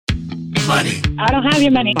money. I don't have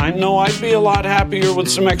your money. I know I'd be a lot happier with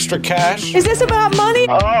some extra cash. Is this about money?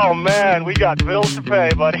 Oh, man, we got bills to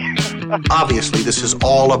pay, buddy. Obviously, this is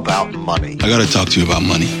all about money. I gotta talk to you about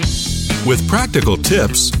money. With practical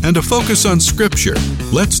tips and a focus on Scripture,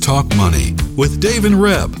 let's talk money with Dave and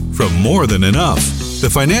Reb from More Than Enough, the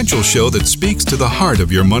financial show that speaks to the heart of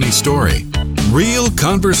your money story. Real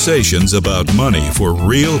conversations about money for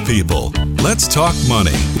real people. Let's talk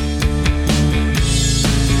money.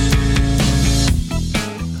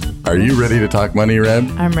 Are you ready to talk money, Reb?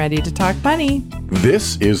 I'm ready to talk money.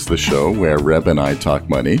 This is the show where Reb and I talk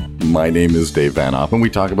money. My name is Dave Van Opp, and we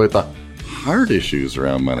talk about the hard issues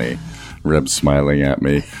around money. Reb's smiling at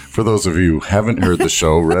me. For those of you who haven't heard the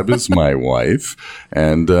show, Reb is my wife,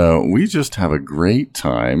 and we just have a great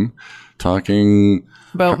time talking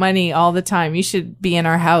about money all the time. You should be in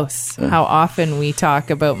our house. How often we talk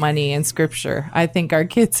about money and Scripture. I think our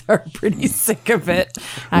kids are pretty sick of it.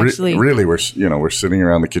 Actually, really, we're sitting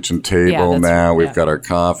around the kitchen table now. We've got our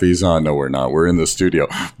coffees on. No, we're not. We're in the studio.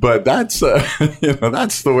 But that's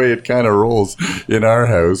that's the way it kind of rolls in our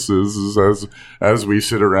house. Is as we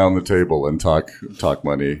sit around the table and talk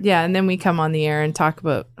money. Yeah, and then we come on the air and talk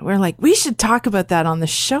about. We're like, we should talk about that on the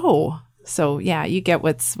show. So, yeah, you get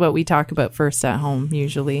what we talk about first at home,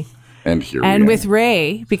 usually. And here and we with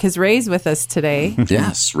Ray, because Ray's with us today.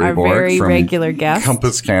 Yes, Ray our Borg very from regular guest.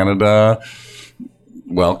 Compass Canada.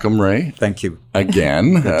 Welcome, Ray. Thank you.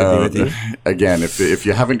 Again. Good to be with you. Again, if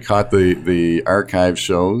you haven't caught the archive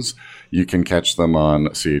shows, you can catch them on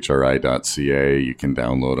chri.ca. You can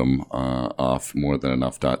download them off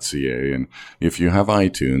morethanenough.ca. And if you have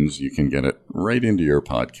iTunes, you can get it right into your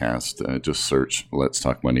podcast. Just search Let's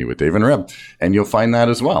Talk Money with Dave and Reb, and you'll find that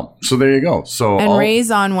as well. So there you go. And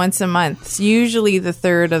Ray's on once a month. It's usually the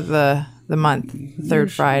third of the month,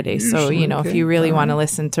 third Friday. So, if you really want to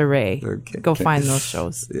listen to Ray, go find those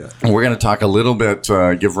shows. Yeah. And we're going to talk a little bit,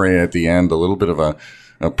 give Ray at the end a little bit of a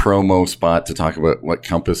promo spot to talk about what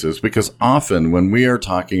Compass is, because often when we are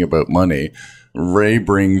talking about money, Ray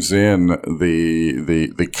brings in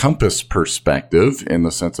the Compass perspective, in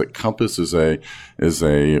the sense that Compass is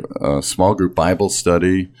a small group Bible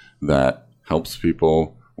study that helps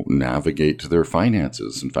people navigate to their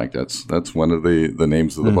finances. In fact, that's one of the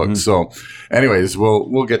names of the book. So anyways,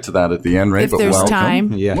 we'll get to that at the end, right? If there's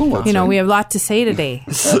time. Yeah. We have a lot to say today.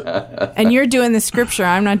 And you're doing the Scripture.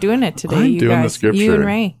 I'm not doing it today. I'm doing the Scripture. You and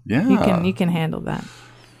Ray. Yeah. You can handle that.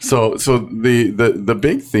 So the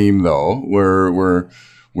big theme, though,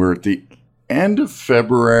 we're at the end of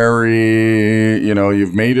February.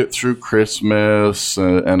 You've made it through Christmas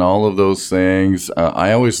and all of those things.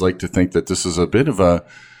 I always like to think that this is a bit of a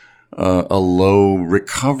low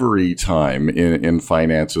recovery time in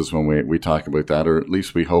finances when we talk about that, or at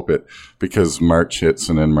least we hope it, because March hits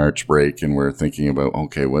and then March break, and we're thinking about,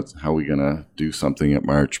 okay, how are we going to do something at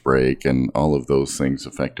March break, and all of those things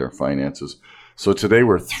affect our finances. So today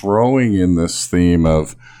we're throwing in this theme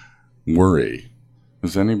of worry.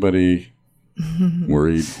 Is anybody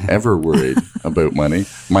ever worried about money?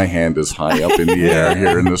 My hand is high up in the air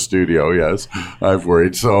here in the studio. Yes, I've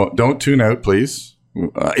worried. So don't tune out, please.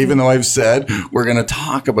 Even though I've said we're going to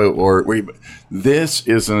talk about worry, this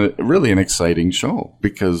is really an exciting show,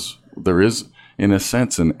 because there is, in a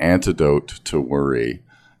sense, an antidote to worry.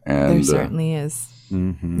 And there certainly is.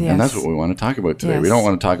 Mm-hmm. Yes. And that's what we want to talk about today. Yes. We don't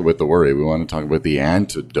want to talk about the worry. We want to talk about the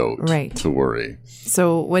antidote to worry.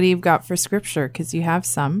 So what do you got for Scripture? Because you have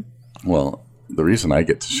some. Well, the reason I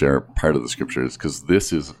get to share part of the Scripture is because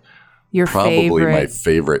this is your probably my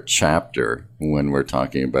favorite chapter when we're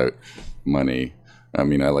talking about money. I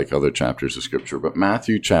mean, I like other chapters of Scripture, but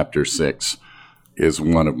Matthew chapter 6 is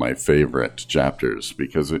one of my favorite chapters,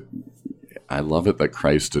 because I love it that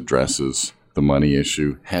Christ addresses the money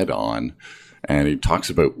issue head on, and he talks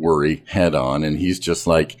about worry head on, and he's just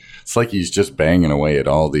like, it's like he's just banging away at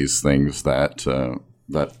all these things that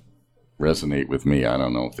resonate with me. I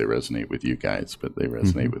don't know if they resonate with you guys, but they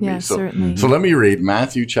resonate with me. Certainly. So let me read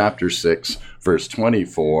Matthew chapter 6, verse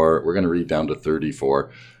 24. We're going to read down to 34.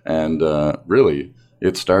 And really,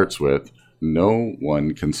 it starts with, no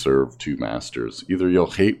one can serve two masters. Either you'll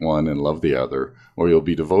hate one and love the other, or you'll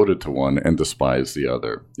be devoted to one and despise the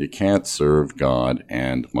other. You can't serve God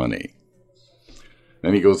and money.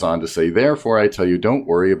 Then he goes on to say, therefore I tell you, don't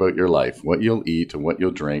worry about your life, what you'll eat and what you'll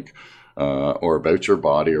drink, or about your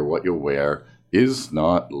body or what you'll wear. Is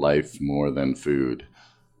not life more than food?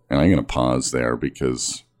 And I'm going to pause there,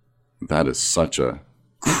 because that is such a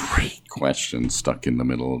great question stuck in the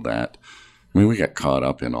middle of that. I mean, we get caught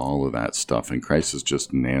up in all of that stuff, and Christ is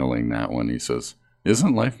just nailing that one. He says,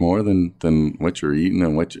 Isn't life more than what you're eating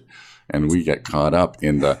and we get caught up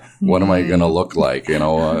in the, what am I going to look like?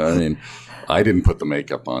 I mean, I didn't put the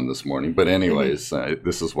makeup on this morning, but anyways,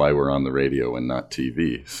 this is why we're on the radio and not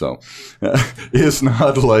TV. So, is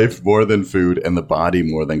not life more than food and the body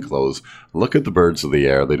more than clothes? Look at the birds of the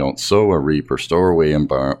air. They don't sow or reap or store away in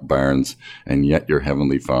barns, and yet your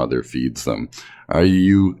heavenly Father feeds them. Are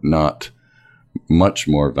you not much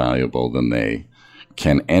more valuable than they?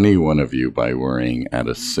 Can any one of you, by worrying, add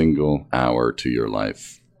a single hour to your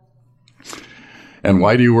life? And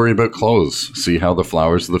why do you worry about clothes? See how the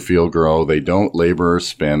flowers of the field grow. They don't labor or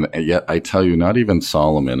spin. And yet I tell you, not even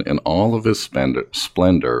Solomon in all of his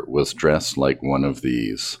splendor was dressed like one of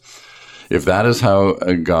these. If that is how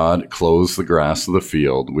God clothes the grass of the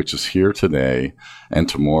field, which is here today and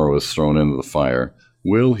tomorrow is thrown into the fire,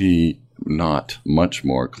 will he not much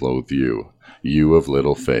more clothe you, you of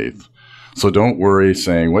little faith? So don't worry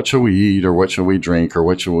saying, what shall we eat, or what shall we drink, or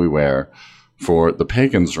what shall we wear? For the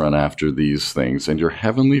pagans run after these things, and your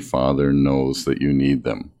heavenly Father knows that you need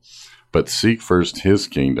them. But seek first his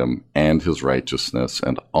kingdom and his righteousness,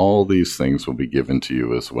 and all these things will be given to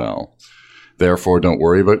you as well. Therefore, don't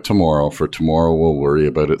worry about tomorrow, for tomorrow will worry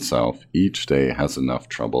about itself. Each day has enough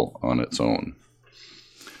trouble on its own.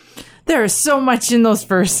 There is so much in those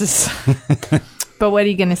verses. But what are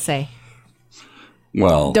you going to say?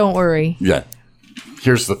 Well, don't worry. Yeah.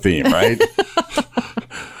 Here's the theme, right?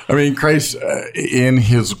 I mean, Christ, in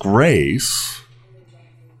his grace,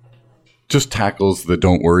 just tackles the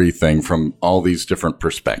don't worry thing from all these different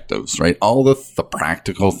perspectives, right? All the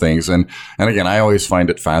practical things. And again, I always find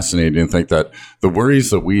it fascinating to think that the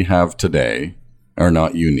worries that we have today are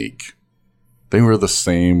not unique. They were the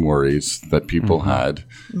same worries that people had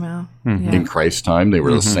in Christ's time. They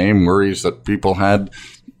were the same worries that people had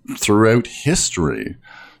throughout history.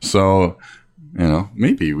 So,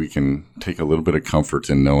 maybe we can take a little bit of comfort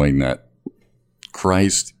in knowing that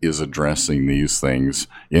Christ is addressing these things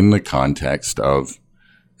in the context of,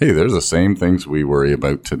 hey, they're the same things we worry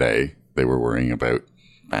about today they were worrying about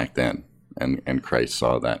back then. And Christ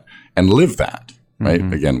saw that and lived that, right?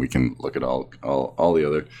 Again, we can look at all the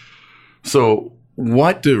other. So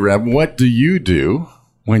what do you do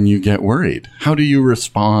when you get worried? How do you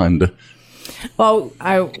respond? Well,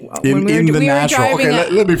 in the natural.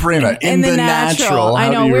 Okay, let me frame it. In the natural, I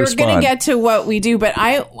know we're going to get to what we do, but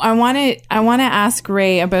I want to ask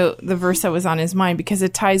Ray about the verse that was on his mind, because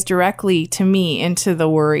it ties directly to me into the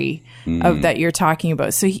worry of that you're talking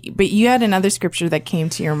about. So, but you had another scripture that came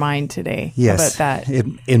to your mind today about that.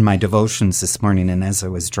 In my devotions this morning, and as I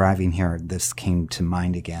was driving here, this came to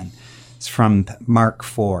mind again. It's from Mark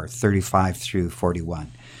 4:35 through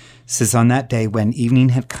 41. It says, on that day when evening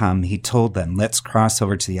had come, he told them, let's cross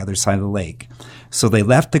over to the other side of the lake. So they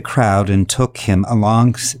left the crowd and took him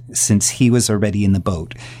along, since he was already in the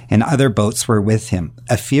boat, and other boats were with him.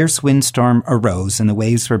 A fierce windstorm arose, and the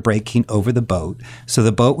waves were breaking over the boat, so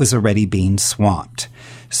the boat was already being swamped.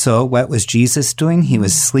 So what was Jesus doing? He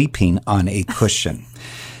was sleeping on a cushion.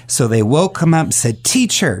 So they woke him up and said,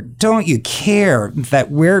 Teacher, don't you care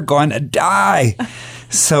that we're going to die?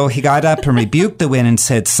 So he got up and rebuked the wind and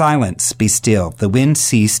said, Silence, be still. The wind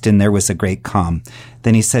ceased, and there was a great calm.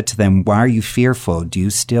 Then he said to them, Why are you fearful? Do you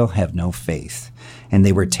still have no faith? And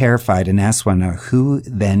they were terrified and asked one another, Who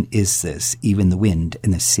then is this? Even the wind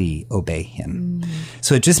and the sea obey him.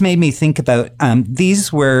 So it just made me think about,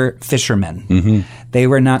 these were fishermen. They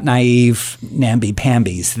were not naive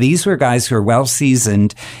namby-pambies. These were guys who were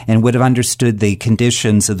well-seasoned and would have understood the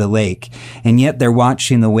conditions of the lake. And yet they're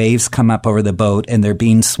watching the waves come up over the boat and they're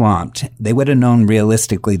being swamped. They would have known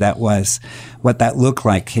realistically that was what that looked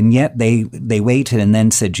like. And yet they waited and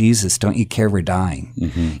then said, Jesus, don't you care we're dying?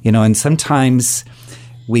 And sometimes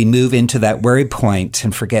we move into that worry point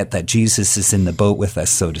and forget that Jesus is in the boat with us,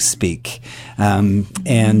 so to speak.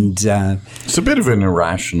 It's a bit of an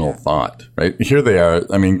irrational thought, right? Here they are.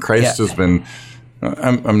 I mean, Christ has been,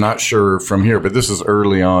 I'm not sure from here, but this is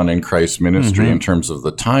early on in Christ's ministry in terms of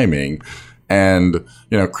the timing. And,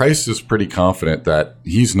 Christ is pretty confident that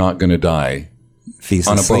he's not going to die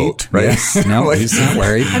on a boat, right? Yes. No, he's not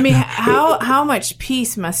worried. I mean, how much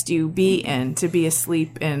peace must you be in to be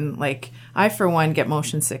asleep in, like, I, for one, get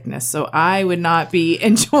motion sickness, so I would not be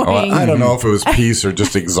enjoying. I don't know if it was peace or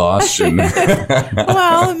just exhaustion.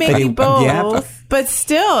 Well, maybe both, but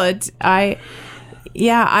still, when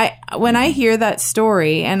I hear that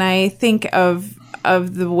story and I think of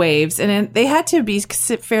the waves, and they had to be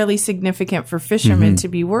fairly significant for fishermen to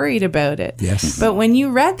be worried about it. Yes. But when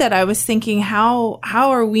you read that, I was thinking, how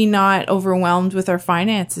are we not overwhelmed with our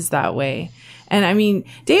finances that way? And I mean,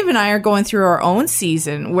 Dave and I are going through our own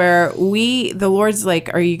season where the Lord's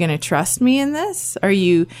like, are you going to trust me in this? Are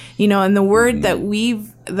you, and the word that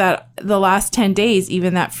the last 10 days,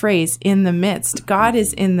 even that phrase, in the midst, God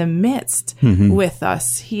is in the midst with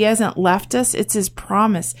us. He hasn't left us. It's his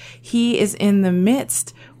promise. He is in the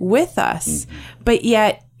midst with us. But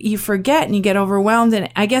yet you forget and you get overwhelmed. And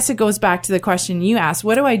I guess it goes back to the question you asked,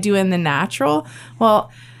 what do I do in the natural? Well,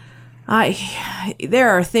 there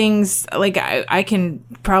are things like I can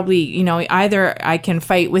probably, either I can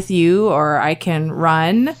fight with you or I can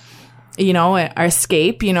run, or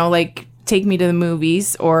escape, like take me to the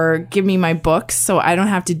movies or give me my books so I don't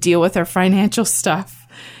have to deal with our financial stuff.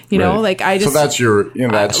 Like I just. So that's your,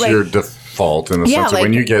 your default in the sense of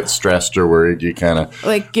when you get stressed or worried, you kind of.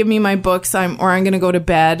 Like give me my books I'm going to go to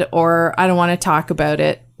bed or I don't want to talk about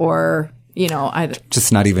it or.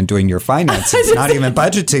 Just not even doing your finances, not even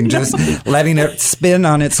budgeting, just letting it spin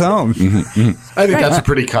on its own. I think that's a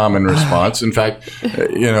pretty common response. In fact,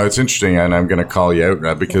 it's interesting, and I'm going to call you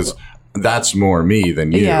out, because that's more me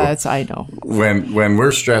than you. Yeah, I know. When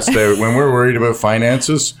we're stressed out, when we're worried about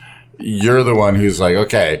finances, you're the one who's like,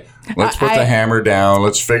 okay, let's put the hammer down.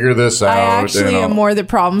 Let's figure this out. I actually am more the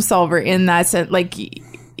problem solver in that sense. Like,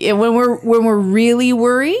 when we're really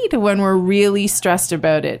worried, when we're really stressed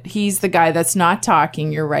about it, he's the guy that's not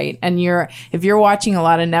talking. You're right. And if you're watching a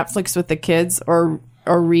lot of Netflix with the kids or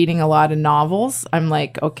reading a lot of novels, I'm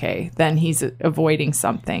like, okay, then he's avoiding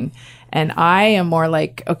something. And I am more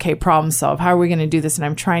like, okay, problem solve. How are we going to do this? And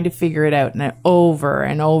I'm trying to figure it out. And over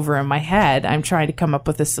and over in my head, I'm trying to come up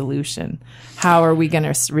with a solution. How are we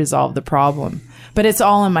going to resolve the problem? But it's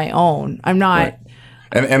all on my own. I'm not. Right.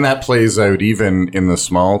 And that plays out even in the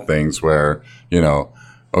small things where,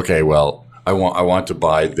 okay, well, I want to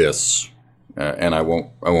buy this, and I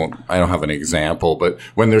don't have an example, but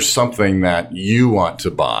when there's something that you want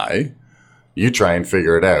to buy, you try and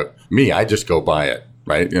figure it out. Me, I just go buy it,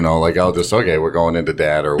 right? Like I'll just, okay, we're going into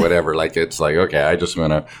debt or whatever. Like it's like, okay, I just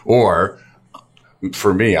want to, or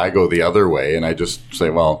for me, I go the other way and I just say,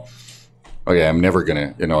 well, okay, I'm never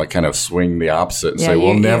going to, I kind of swing the opposite and say,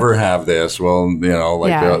 we'll never have this. Well,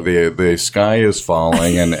 the sky is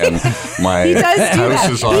falling and my house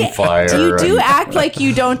is on fire. You do act like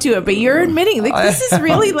you don't do it, but you're admitting like this is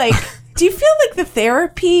really like, do you feel like the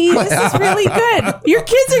therapy? This is really good. Your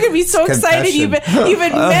kids are going to be so excited you've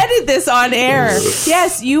admitted this on air.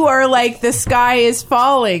 Yes, you are like the sky is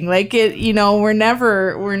falling. Like it, we're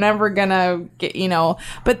never going to get,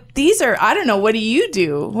 but these are, I don't know, what do you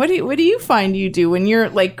do? What do you find you do when you're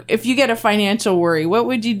like, if you get a financial worry, what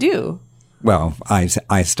would you do? Well, I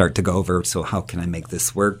start to go over, so how can I make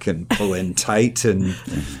this work and pull in tight and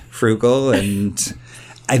frugal? And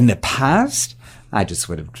in the past, I just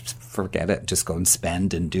would have forget it, just go and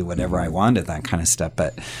spend and do whatever I wanted, that kind of stuff.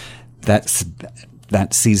 But that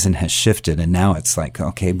season has shifted, and now it's like,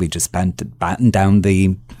 okay, we just batten down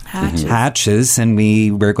the hatches and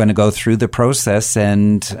we're going to go through the process,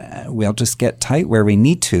 and we'll just get tight where we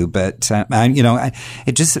need to. But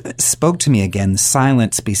it just spoke to me again.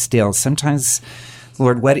 Silence, be still. Sometimes,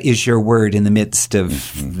 Lord, what is your word in the midst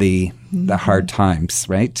of the hard times,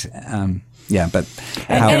 right? But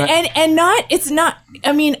it's not.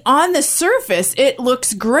 I mean, on the surface, it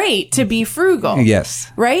looks great to be frugal.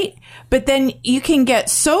 Yes, right. But then you can get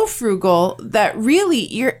so frugal that really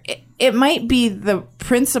it might be the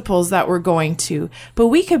principles that we're going to, but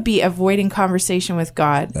we could be avoiding conversation with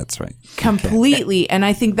God. That's right. Completely, and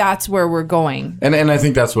I think that's where we're going. And I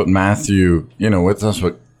think that's what Matthew, that's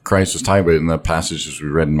what Christ was talking about in the passages we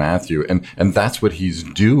read in Matthew, and that's what he's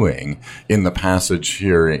doing in the passage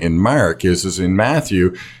here in Mark. Is in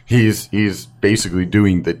Matthew, he's basically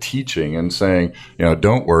doing the teaching and saying,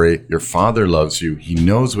 don't worry, your Father loves you. He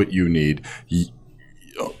knows what you need.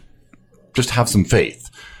 Just have some faith.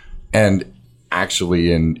 And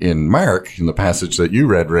actually, in Mark, in the passage that you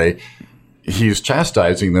read, Ray, he's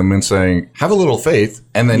chastising them and saying, have a little faith,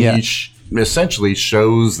 and then he essentially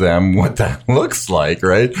shows them what that looks like,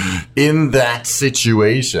 right? In that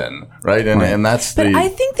situation, right? And that's But I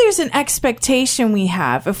think there's an expectation we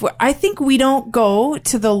have. I think we don't go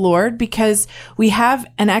to the Lord because we have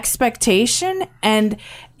an expectation and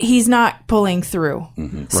he's not pulling through.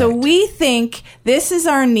 Mm-hmm. So we think this is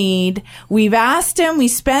our need. We've asked him. We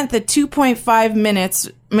spent the 2.5 minutes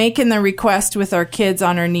making the request with our kids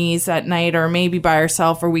on our knees at night, or maybe by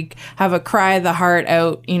ourselves, or we have a cry of the heart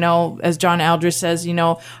out, as John Eldredge says,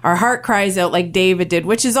 our heart cries out like David did,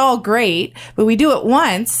 which is all great, but we do it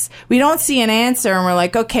once. We don't see an answer and we're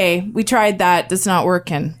like, okay, we tried that. That's not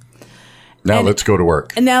working. Now let's go to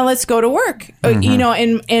work. And now let's go to work, you know,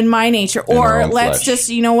 in my nature. our Or own let's flesh. just,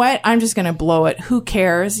 you know what? I'm just going to blow it. Who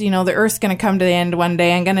cares? You know, the earth's going to come to the end one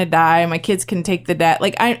day. I'm going to die. My kids can take the debt.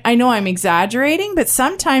 Like, I know I'm exaggerating, but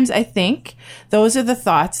sometimes I think those are the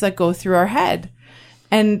thoughts that go through our head.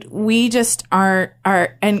 And we just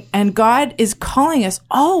and God is calling us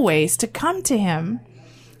always to come to him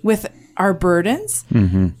with our burdens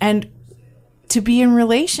and to be in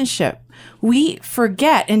relationship. We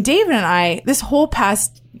forget, and David and I, this whole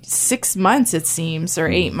past 6 months, it seems, or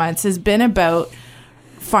 8 months, has been about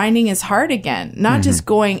finding his heart again, not just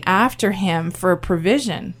going after him for a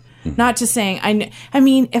provision, not just saying, I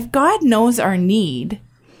mean, if God knows our need.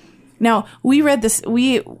 Now, we read this,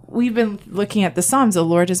 we've been looking at the Psalms, the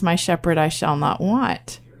Lord is my shepherd, I shall not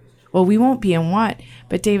want. Well, we won't be in want,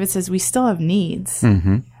 but David says we still have needs.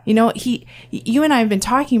 You know, you and I have been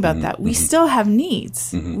talking about that. We still have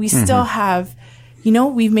needs. We still have, you know,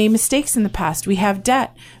 we've made mistakes in the past. We have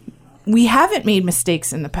debt. We haven't made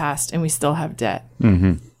mistakes in the past and we still have debt.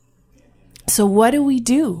 So what do we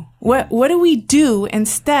do? What do we do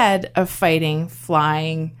instead of fighting,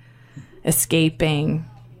 flying, escaping,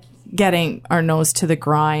 getting our nose to the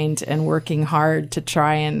grind and working hard to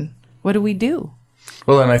try and, what do we do?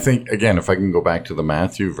 Well, and I think, again, if I can go back to the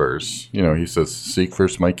Matthew verse, you know, he says, seek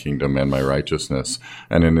first my kingdom and my righteousness.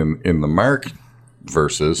 And in the Mark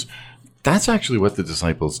verses, that's actually what the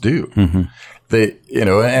disciples do. They, you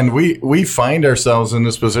know, and we find ourselves in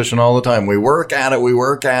this position all the time. We work at it.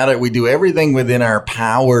 We do everything within our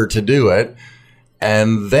power to do it.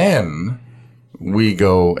 And then we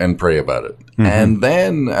go and pray about it. And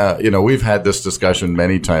then, you know, we've had this discussion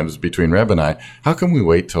many times between Reb and I. How can we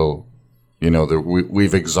wait till, you know,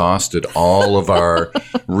 we've exhausted all of our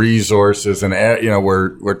resources, and you know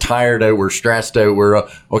we're tired out, we're stressed out. We're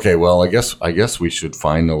okay. Well, I guess we should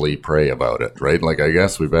finally pray about it, right? Like, I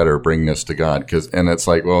guess we better bring this to God, and it's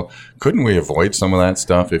like, well, couldn't we avoid some of that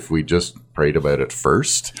stuff if we just prayed about it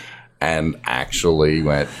first and actually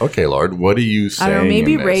went, okay, Lord, what are you saying? I don't know,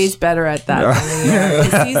 maybe in this? Ray's better at that than we are,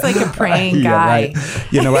 'cause he's like a praying guy. Right.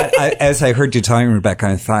 You know what? As I heard you talking, Rebecca,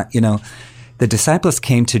 I thought, you know, the disciples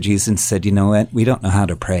came to Jesus and said, you know what? We don't know how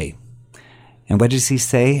to pray. And what does he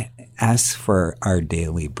say? Ask for our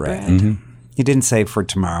daily bread. He didn't say for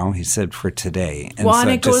tomorrow. He said for today. And Well, so and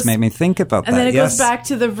it just made me think about that. And then it Yes. goes back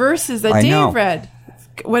to the verses that I know. Dave read.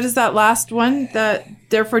 What is that last one? That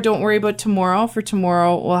therefore don't worry about tomorrow, for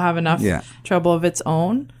tomorrow will have enough trouble of its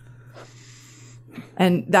own.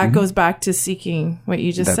 And that goes back to seeking what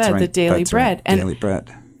you just That's said, right. the daily That's bread. right. Daily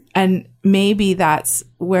bread. And maybe that's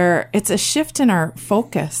where it's a shift in our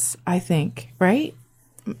focus, I think, right?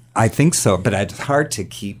 I think so, but it's hard to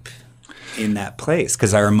keep in that place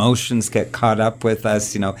because our emotions get caught up with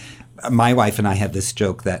us. You know, my wife and I have this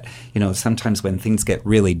joke that, you know, sometimes when things get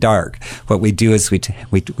really dark, what we do is we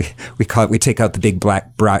call it, we take out the big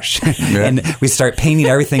black brush and we start painting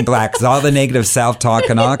everything black. 'Cause all the negative self-talk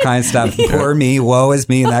and all kinds of stuff, poor me, woe is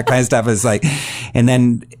me, and that kind of stuff is like, and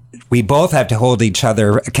then we both have to hold each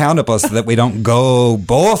other accountable so that we don't go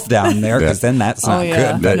both down there, because then that's not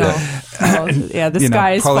good. The You know,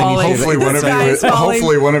 sky is pulling falling. each other-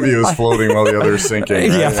 Hopefully one of you is floating while the other is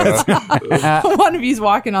sinking. Right? One of you's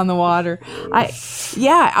walking on the water.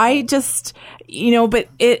 I just, you know, but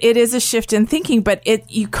it is a shift in thinking, but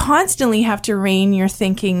you constantly have to rein your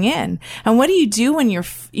thinking in. And what do you do when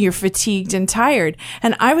you're fatigued and tired?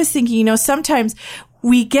 And I was thinking, you know, sometimes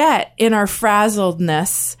we get in our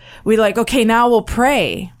frazzledness, we like, okay, now we'll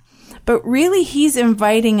pray. But really, he's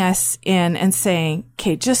inviting us in and saying,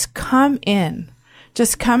 okay, just come in.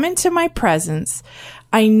 Just come into my presence.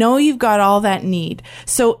 I know you've got all that need.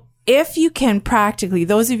 So if you can practically,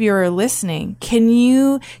 those of you who are listening, can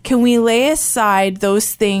we lay aside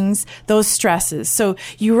those things, those stresses? So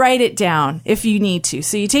you write it down if you need to.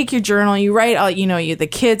 So you take your journal, you write all, you know, the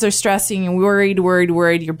kids are stressing and worried,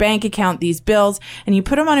 your bank account, these bills, and you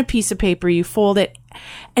put them on a piece of paper, you fold it,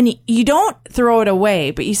 and you don't throw it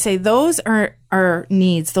away, but you say, those are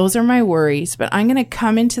needs, those are my worries, but I'm going to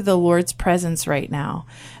come into the Lord's presence right now,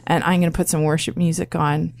 and I'm going to put some worship music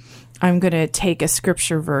on. I'm going to take a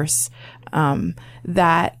scripture verse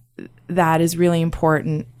that is really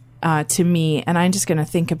important to me, and I'm just going to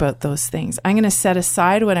think about those things. I'm going to set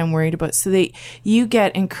aside what I'm worried about so that you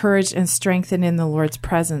get encouraged and strengthened in the Lord's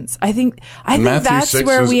presence. I think that's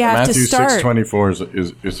where we have to start. Matthew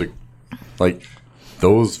 6:24 is like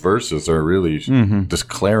those verses are really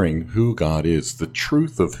declaring who God is, the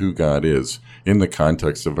truth of who God is in the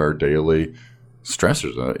context of our daily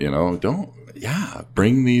stressors. You know,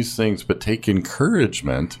 bring these things, but take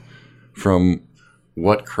encouragement from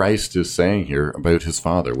what Christ is saying here about his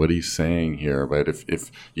Father, what he's saying here about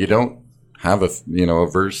if you don't have a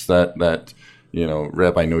verse that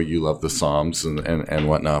Reb, I know you love the Psalms and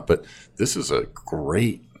whatnot, but this is a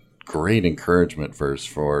great encouragement verse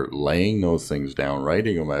for laying those things down,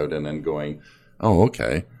 writing them out, and then going, oh,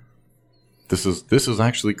 okay, this is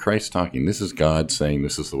actually Christ talking. This is God saying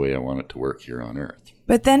this is the way I want it to work here on earth.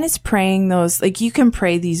 But then it's praying those, like you can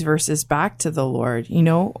pray these verses back to the Lord,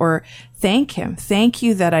 or thank him. Thank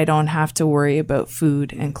you that I don't have to worry about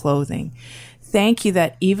food and clothing. Thank you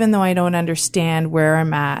that even though I don't understand where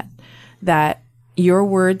I'm at, that your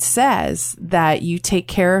word says that you take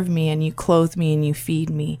care of me and you clothe me and you feed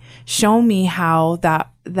me. Show me how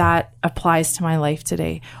that applies to my life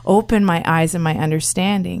today. Open my eyes and my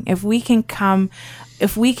understanding. If we can come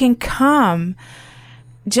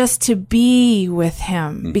just to be with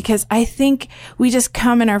him, because I think we just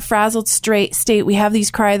come in our frazzled state. We have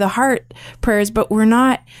these cry of the heart prayers, but we're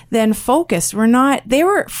not then focused. They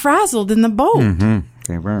were frazzled in the boat.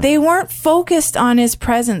 Mm-hmm. They weren't focused on his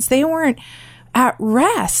presence. They weren't at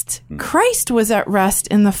rest. Christ was at rest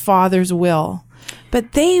in the Father's will,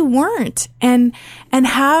 but they weren't. And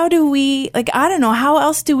how do we, I don't know, how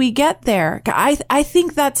else do we get there? I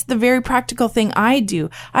think that's the very practical thing I do.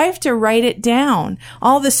 I have to write it down,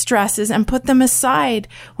 all the stresses, and put them aside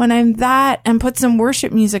when I'm and put some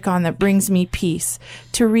worship music on that brings me peace,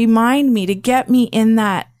 to remind me, to get me in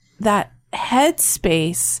that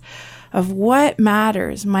headspace of what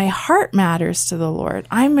matters. My heart matters to the Lord.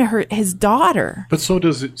 I'm his daughter. But so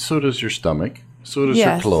does your stomach. So does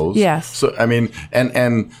your clothes. Yes. So, I mean,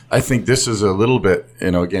 and I think this is a little bit,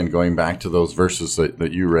 again, going back to those verses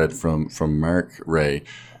that you read from Mark, Ray,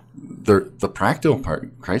 the practical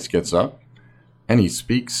part, Christ gets up and he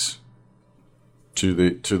speaks to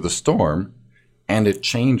the storm, and it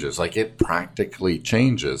changes. It practically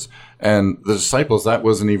changes. And the disciples, that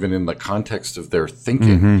wasn't even in the context of their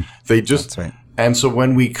thinking. Mm-hmm. They just, That's right. And so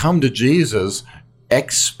when we come to Jesus,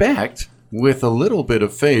 expect with a little bit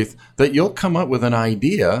of faith that you'll come up with an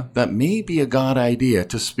idea that may be a God idea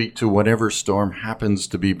to speak to whatever storm happens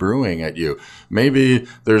to be brewing at you. Maybe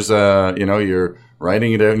there's you're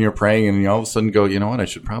writing it out and you're praying, and you all of a sudden go, you know what, I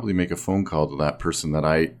should probably make a phone call to that person that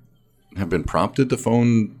I have been prompted to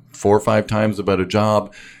phone 4 or 5 times about a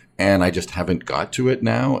job, and I just haven't got to it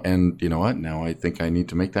now. And you know what? Now I think I need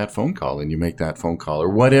to make that phone call, and you make that phone call, or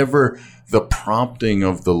whatever the prompting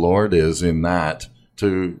of the Lord is in that,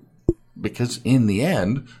 because in the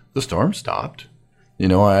end, the storm stopped.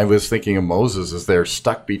 I was thinking of Moses as they're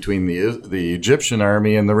stuck between the Egyptian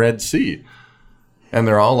army and the Red Sea. And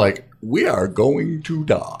they're all like, we are going to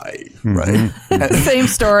die, right? Same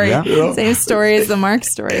story. Yeah. Same story as the Mark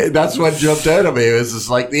story. That's what jumped out at me. It was just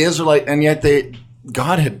like the Israelite, and yet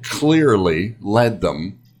God had clearly led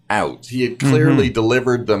them out. He had clearly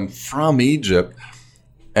delivered them from Egypt.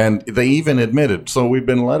 And they even admitted, so we've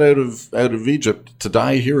been let out of Egypt to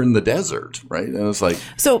die here in the desert, right? And it's like,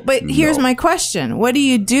 but here's my question: what do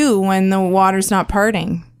you do when the water's not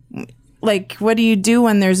parting? What do you do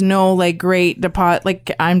when there's no great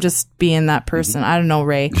deposit? I'm just being that person. I don't know,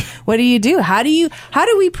 Ray. What do you do? How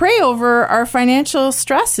do we pray over our financial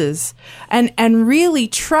stresses and really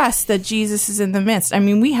trust that Jesus is in the midst? I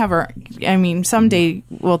mean, someday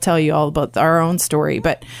we'll tell you all about our own story,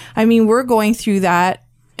 but we're going through that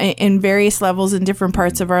in various levels in different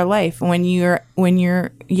parts of our life. When you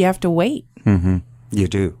have to wait. Mm-hmm. You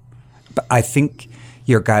do. But I think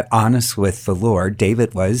you got honest with the Lord.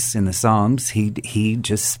 David was in the Psalms. He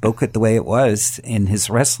just spoke it the way it was in his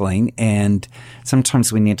wrestling. And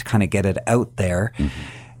sometimes we need to kind of get it out there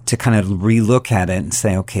to kind of relook at it and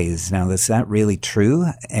say, okay, is that really true?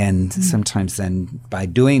 And sometimes then by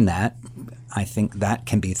doing that, I think that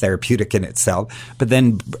can be therapeutic in itself. But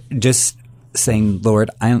then just saying, Lord,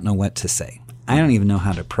 I don't know what to say. I don't even know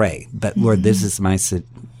how to pray. But Lord, this is my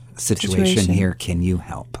situation here. Can you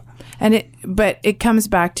help? But it comes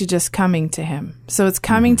back to just coming to him. So it's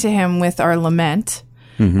coming to him with our lament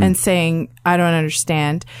and saying, I don't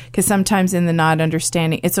understand. Because sometimes in the not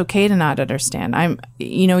understanding, it's okay to not understand.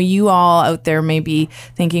 You all out there may be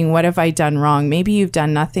thinking, what have I done wrong? Maybe you've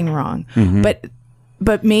done nothing wrong.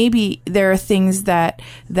 But maybe there are things that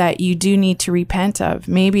you do need to repent of.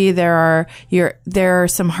 Maybe there are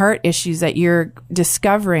some heart issues that you're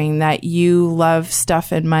discovering, that you love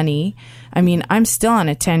stuff and money. I'm still on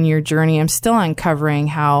a 10-year journey. I'm still uncovering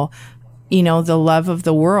how, the love of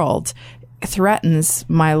the world threatens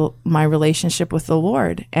my relationship with the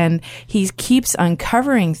Lord. And he keeps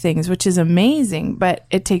uncovering things, which is amazing, but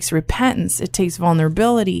it takes repentance. It takes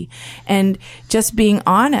vulnerability and just being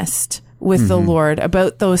honest with the Lord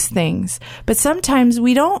about those things. But sometimes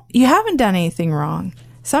you haven't done anything wrong.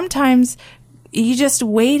 Sometimes you just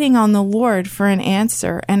waiting on the Lord for an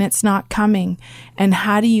answer and it's not coming. And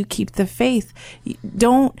how do you keep the faith?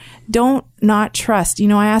 Don't not trust.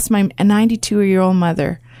 I asked my 92-year-old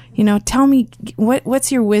mother, tell me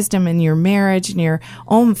what's your wisdom in your marriage and your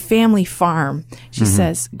own family farm? She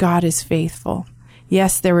says, God is faithful.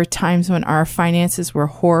 Yes, there were times when our finances were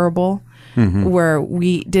horrible, where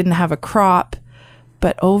we didn't have a crop,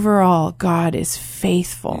 but overall, God is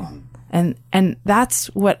faithful. And that's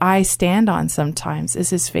what I stand on sometimes, is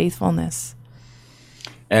his faithfulness.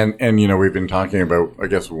 And we've been talking about, I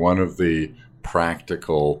guess, one of the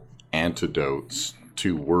practical antidotes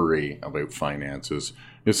to worry about finances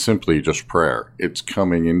is simply just prayer. It's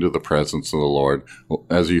coming into the presence of the Lord,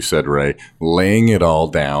 as you said, Ray, laying it all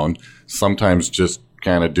down, sometimes just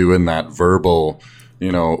kind of doing that verbal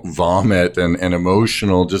vomit and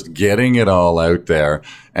emotional, just getting it all out there.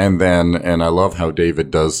 And I love how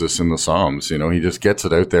David does this in the Psalms. He just gets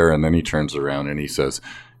it out there and then he turns around and he says,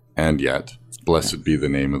 and yet, blessed be the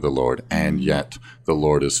name of the Lord. And yet, the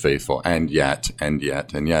Lord is faithful. And yet, and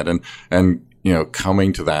yet, and yet. And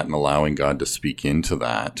coming to that and allowing God to speak into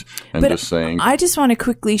that and just saying. I just want to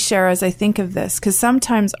quickly share as I think of this, because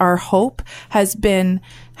sometimes our hope has been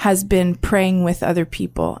praying with other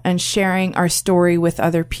people and sharing our story with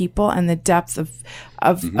other people and the depth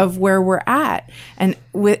of where we're at. And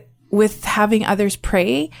with having others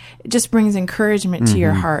pray, it just brings encouragement to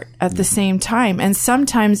your heart at the same time. And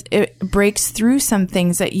sometimes it breaks through some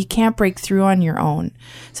things that you can't break through on your own.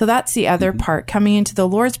 So that's the other part, coming into the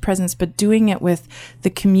Lord's presence, but doing it with the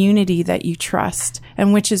community that you trust,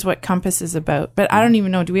 and which is what Compass is about. But I don't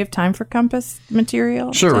even know, do we have time for Compass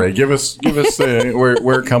material? Sure, Ray. Give us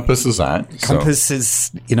where Compass is at. Compass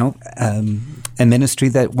is, a ministry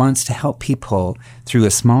that wants to help people through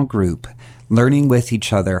a small group, learning with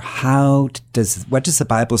each other what does the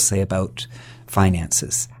Bible say about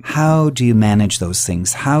finances? How do you manage those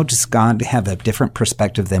things? How does God have a different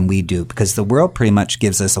perspective than we do? Because the world pretty much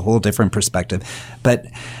gives us a whole different perspective. But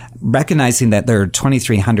recognizing that there are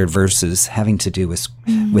 2,300 verses having to do with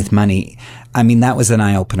money, that was an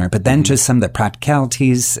eye-opener. But then just some of the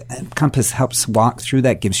practicalities, Compass helps walk through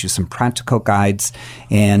that, gives you some practical guides,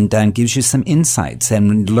 and gives you some insights.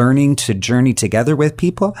 And learning to journey together with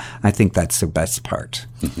people, I think that's the best part.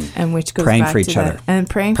 And which goes praying back for to each other. That. And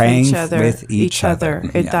praying for each other. With each other.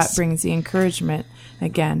 That brings the encouragement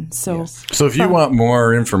again. So, So if you want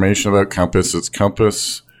more information about Compass, it's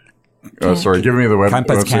Compass. Give me the web.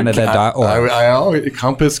 CompassCanada.org.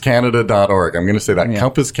 CompassCanada.org. I'm going to say that. Yeah.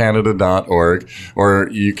 CompassCanada.org. Or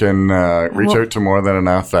you can reach out to More Than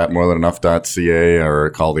Enough at morethanenough.ca or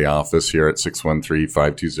call the office here at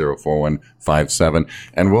 613-520-4157.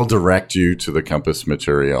 And we'll direct you to the Compass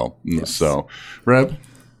material. Yes. So, Reb.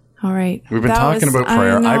 All right. We've been talking about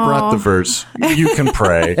prayer. I brought the verse. You can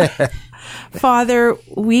pray. Father,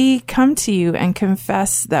 we come to you and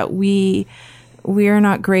confess that we are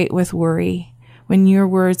not great with worry, when your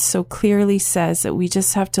word so clearly says that we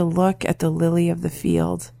just have to look at the lily of the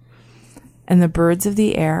field and the birds of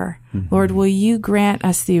the air. Lord, will you grant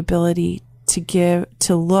us the ability to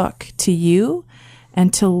look to you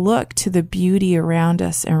and to look to the beauty around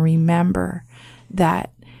us and remember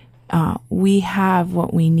that we have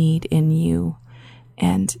what we need in you.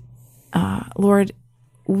 And Lord,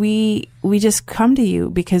 we just come to you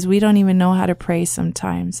because we don't even know how to pray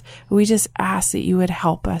sometimes. We just ask that you would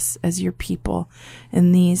help us as your people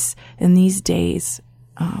in these days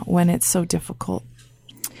when it's so difficult.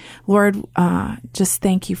 Lord, just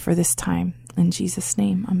thank you for this time. In Jesus'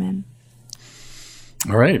 name, amen.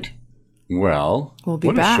 All right. Well, we'll be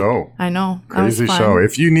what back. A show. I know. Crazy show.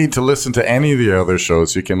 If you need to listen to any of the other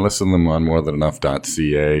shows, you can listen to them on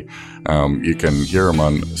morethanenough.ca. You can hear them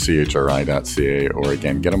on chri.ca, or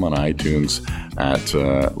again, get them on iTunes at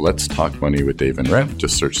Let's Talk Money with Dave and Rev.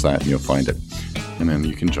 Just search that and you'll find it. And then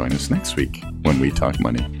you can join us next week when we talk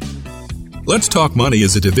money. Let's Talk Money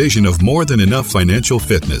is a division of More Than Enough Financial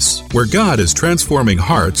Fitness, where God is transforming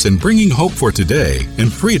hearts and bringing hope for today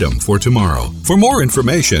and freedom for tomorrow. For more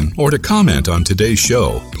information or to comment on today's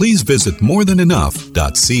show, please visit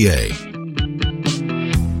morethanenough.ca.